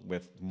quality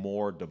with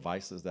more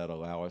devices that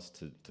allow us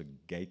to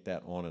gate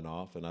that on and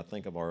off. And I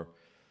think of our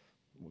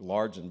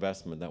large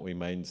investment that we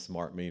made in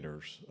smart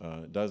meters.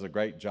 It does a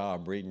great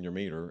job reading your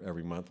meter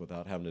every month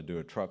without having to do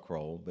a truck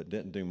roll, but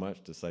didn't do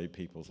much to save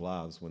people's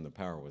lives when the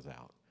power was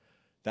out.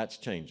 That's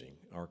changing.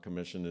 Our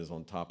commission is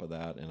on top of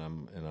that, and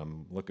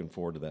I'm looking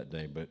forward to that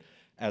day. But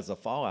as a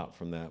fallout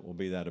from that will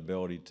be that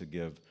ability to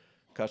give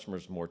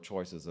customers more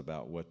choices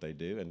about what they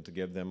do and to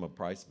give them a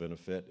price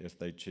benefit if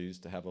they choose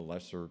to have a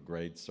lesser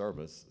grade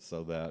service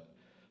so that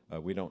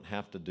we don't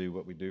have to do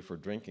what we do for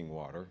drinking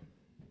water.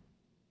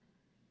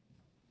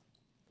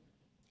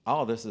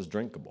 All of this is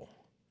drinkable.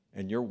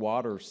 And your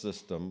water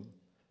system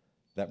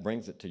that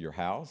brings it to your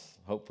house,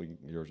 hopefully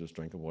yours is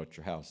drinkable at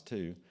your house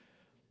too,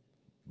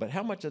 but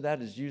how much of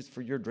that is used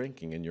for your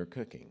drinking and your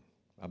cooking?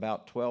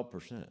 About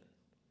 12%.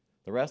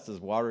 The rest is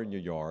water in your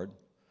yard,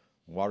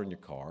 water in your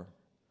car,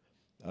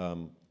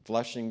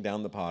 flushing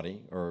down the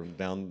potty or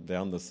down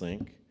the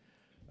sink,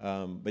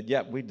 But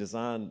yet we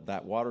designed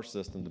that water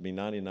system to be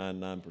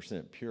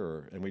 99.9%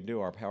 pure, and we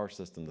do our power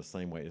system the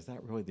same way. Is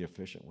that really the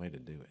efficient way to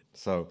do it?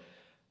 So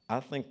I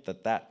think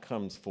that that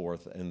comes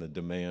forth in the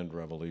demand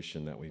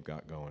revolution that we've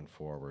got going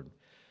forward.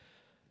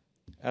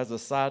 As a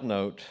side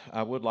note,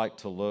 I would like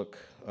to look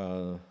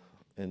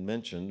and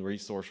mention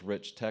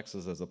resource-rich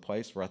Texas as a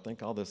place where I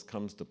think all this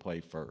comes to play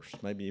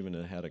first, maybe even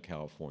ahead of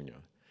California.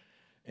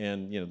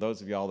 And,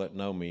 those of y'all that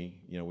know me,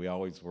 we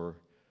always were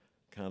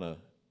kind of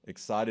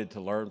excited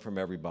to learn from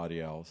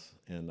everybody else.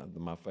 And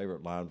my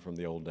favorite line from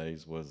the old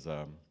days was,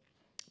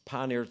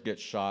 pioneers get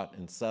shot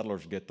and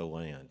settlers get the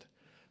land.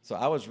 So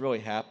I was really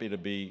happy to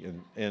be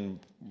in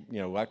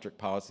electric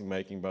policy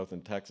making, both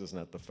in Texas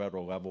and at the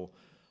federal level,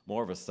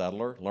 more of a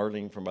settler,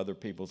 learning from other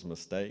people's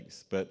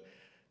mistakes. But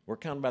we're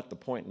kind of at the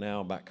point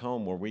now back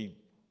home where we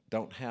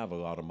don't have a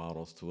lot of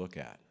models to look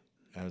at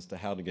as to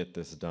how to get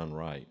this done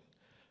right.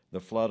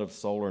 The flood of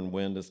solar and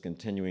wind is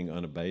continuing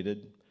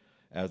unabated,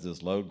 as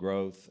is load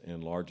growth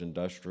and large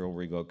industrial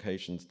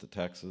relocations to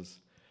Texas.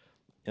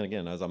 And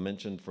again, as I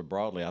mentioned for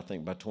broadly, I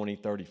think by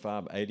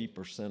 2035,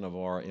 80% of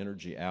our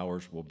energy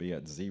hours will be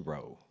at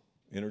zero.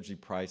 Energy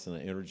price in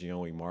an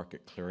energy-only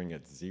market clearing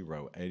at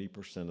zero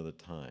 80% of the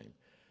time.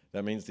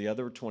 That means the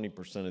other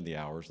 20% of the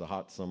hours, the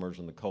hot summers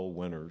and the cold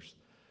winters,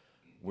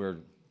 we're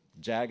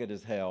jagged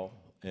as hell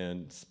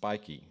and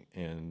spiky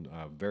and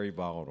very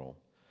volatile.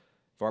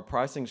 If our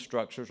pricing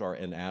structures are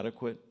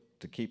inadequate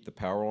to keep the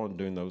power on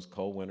during those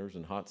cold winters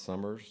and hot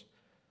summers,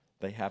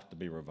 they have to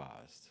be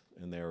revised.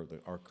 And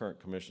our current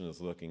commission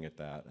is looking at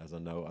that, as I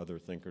know other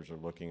thinkers are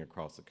looking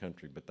across the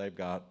country, but they've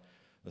got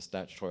a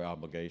statutory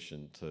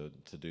obligation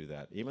to do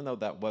that. Even though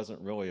that wasn't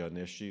really an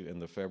issue in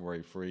the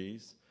February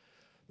freeze,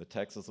 the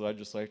Texas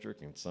legislature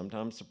can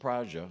sometimes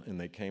surprise you, and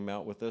they came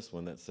out with this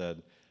one that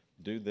said,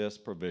 do this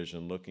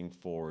provision looking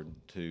forward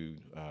to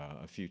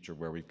a future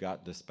where we've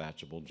got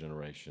dispatchable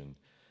generation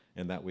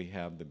and that we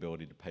have the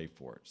ability to pay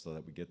for it so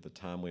that we get the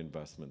timely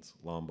investments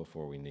long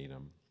before we need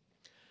them.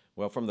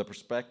 Well, from the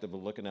perspective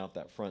of looking out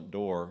that front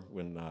door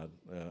when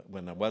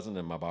I wasn't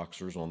in my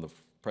boxers on the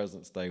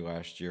President's Day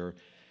last year,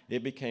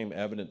 it became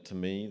evident to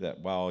me that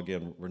while,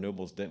 again,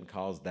 renewables didn't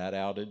cause that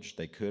outage,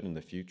 they could in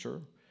the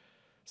future.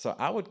 So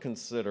I would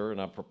consider,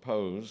 and I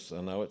propose,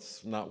 I know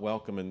it's not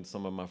welcome in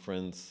some of my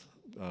friends'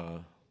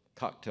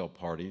 cocktail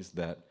parties,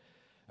 that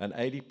an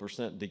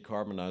 80%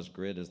 decarbonized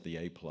grid is the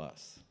A+.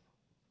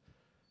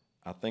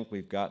 I think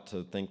we've got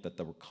to think that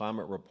the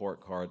climate report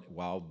card,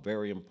 while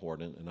very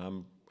important,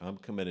 and I'm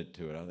committed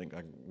to it. I think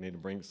I need to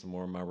bring some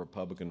more of my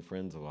Republican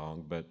friends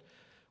along, but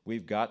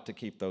we've got to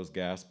keep those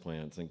gas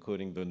plants,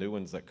 including the new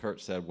ones that Kurt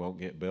said won't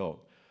get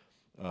built.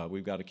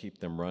 We've got to keep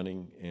them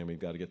running, and we've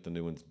got to get the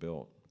new ones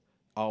built,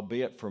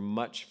 albeit for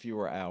much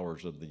fewer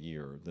hours of the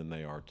year than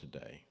they are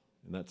today.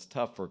 And that's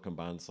tough for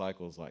combined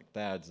cycles like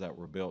THAADs that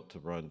were built to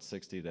run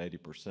 60 to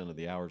 80% of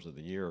the hours of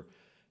the year.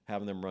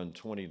 Having them run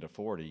 20 to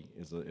 40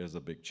 is a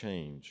big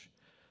change.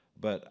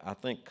 But I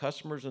think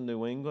customers in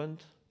New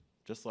England,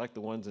 just like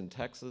the ones in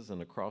Texas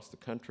and across the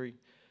country,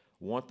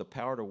 want the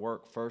power to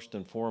work first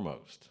and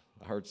foremost.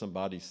 I heard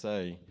somebody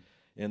say,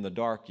 in the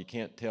dark, you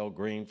can't tell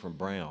green from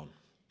brown.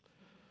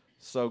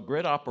 So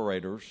grid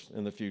operators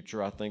in the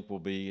future, I think, will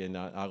be, and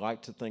I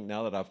like to think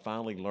now that I've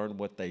finally learned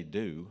what they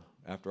do,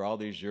 after all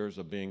these years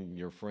of being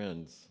your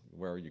friends.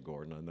 Where are you,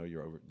 Gordon? I know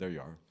you're over there.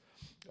 You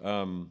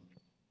are.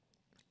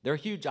 They're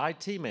huge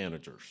IT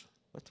managers.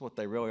 That's what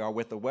they really are,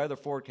 with a weather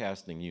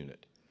forecasting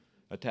unit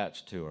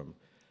attached to them.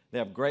 They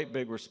have great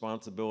big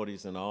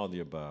responsibilities in all of the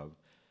above.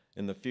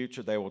 In the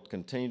future, they will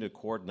continue to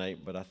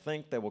coordinate, but I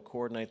think they will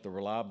coordinate the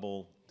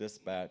reliable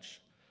dispatch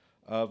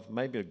of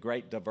maybe a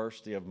great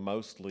diversity of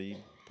mostly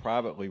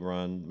privately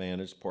run,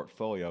 managed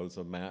portfolios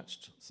of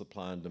matched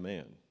supply and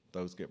demand.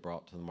 Those get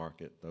brought to the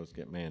market, those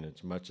get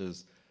managed, much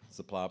as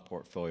supply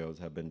portfolios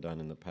have been done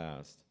in the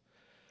past.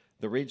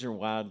 The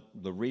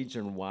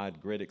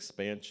region-wide grid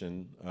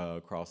expansion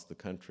across the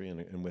country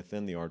and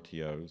within the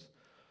RTOs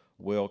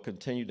will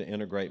continue to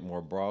integrate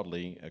more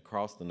broadly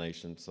across the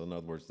nation. So in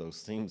other words,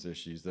 those seams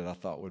issues that I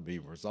thought would be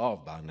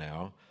resolved by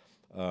now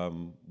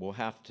will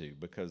have to,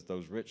 because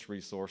those rich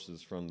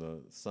resources from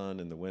the sun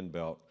and the wind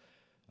belt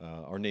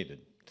are needed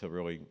to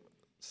really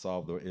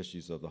solve the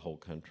issues of the whole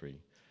country.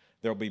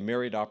 There will be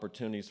myriad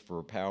opportunities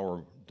for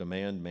power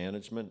demand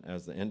management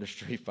as the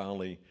industry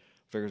finally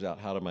figures out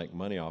how to make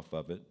money off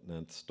of it.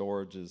 And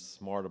storages,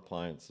 smart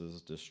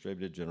appliances,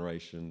 distributed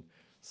generation,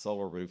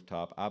 solar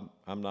rooftop.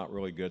 I'm not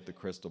really good at the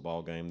crystal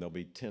ball game. There'll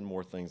be 10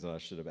 more things that I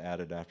should have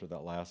added after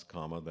that last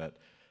comma that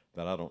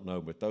I don't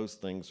know, but those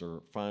things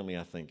are finally,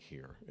 I think,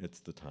 here. It's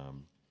the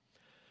time.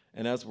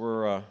 And as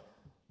we're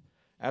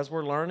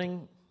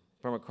learning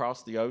from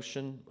across the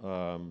ocean,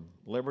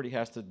 liberty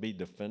has to be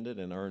defended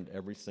and earned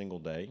every single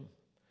day.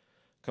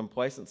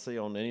 Complacency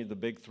on any of the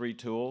big three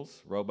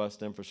tools,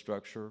 robust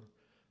infrastructure,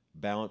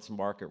 balanced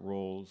market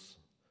rules,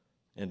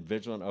 and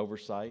vigilant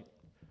oversight,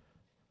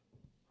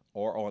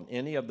 or on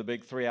any of the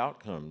big three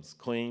outcomes,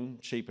 clean,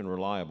 cheap, and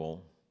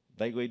reliable,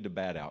 they lead to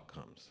bad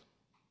outcomes.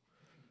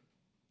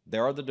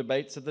 There are the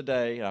debates of the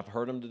day, I've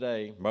heard them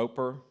today,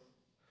 MOPR,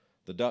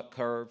 The duck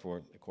curve, or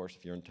of course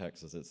if you're in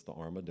Texas, it's the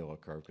armadillo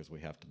curve because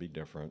we have to be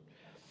different.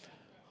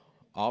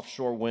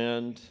 Offshore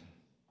wind,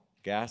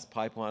 gas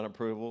pipeline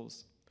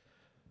approvals.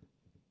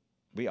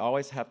 We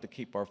always have to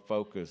keep our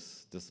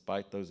focus,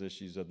 despite those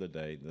issues of the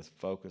day. This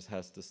focus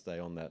has to stay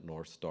on that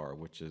North Star,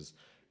 which is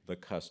the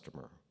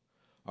customer.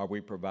 Are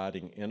we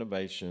providing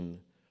innovation,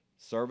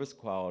 service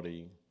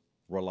quality,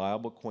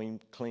 reliable,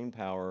 clean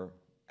power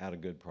at a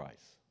good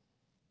price?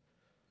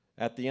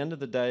 At the end of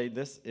the day,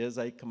 this is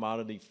a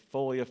commodity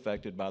fully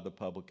affected by the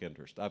public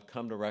interest. I've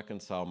come to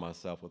reconcile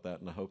myself with that,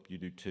 and I hope you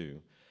do too,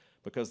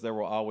 because there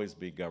will always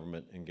be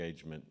government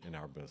engagement in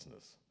our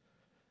business.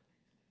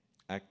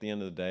 At the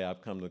end of the day,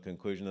 I've come to the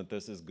conclusion that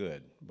this is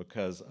good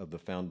because of the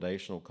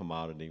foundational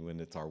commodity when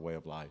it's our way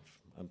of life.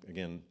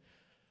 Again,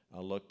 I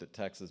looked at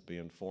Texas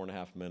being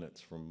 4.5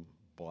 minutes from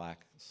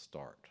black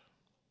start.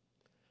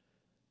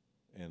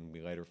 And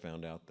we later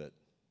found out that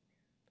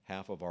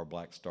half of our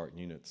black start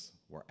units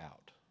were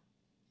out.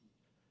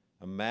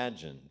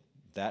 Imagine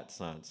that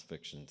science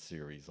fiction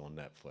series on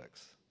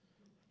Netflix.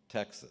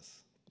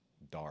 Texas,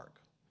 dark.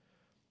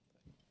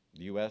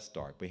 U.S.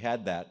 dark. We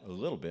had that a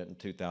little bit in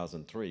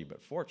 2003,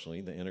 but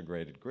fortunately, the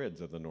integrated grids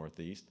of the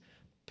Northeast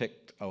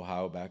picked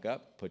Ohio back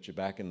up, put you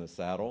back in the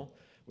saddle.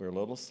 We were a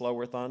little slower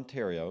with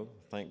Ontario.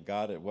 Thank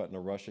God it wasn't a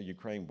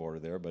Russia-Ukraine border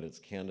there, but it's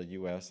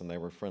Canada-U.S., and they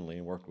were friendly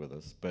and worked with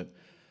us. But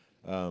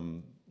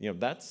you know,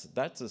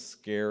 that's a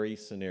scary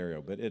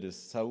scenario, but it is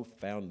so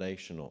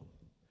foundational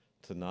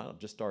to not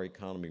just our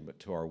economy, but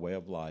to our way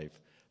of life,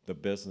 the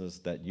business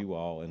that you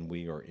all and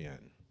we are in.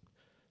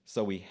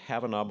 So we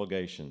have an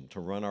obligation to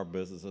run our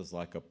businesses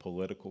like a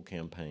political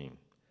campaign,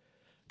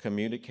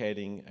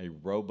 communicating a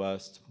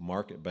robust,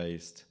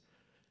 market-based,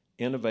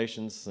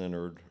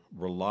 innovation-centered,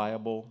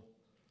 reliable,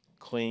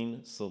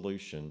 clean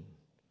solution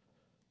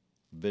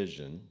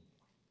vision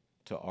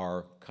to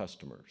our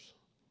customers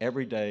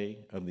every day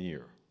of the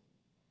year,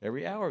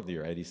 every hour of the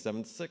year,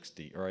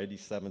 8760 or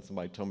 87,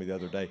 somebody told me the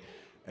other day,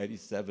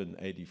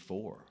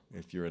 8784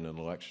 if you're in an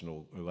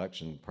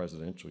election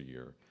presidential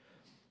year.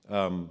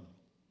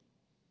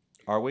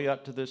 Are we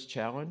up to this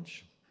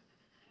challenge?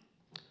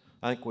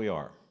 I think we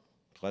are.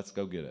 Let's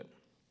go get it.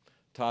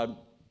 Todd,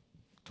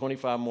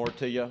 25 more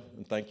to you,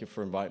 and thank you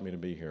for inviting me to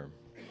be here.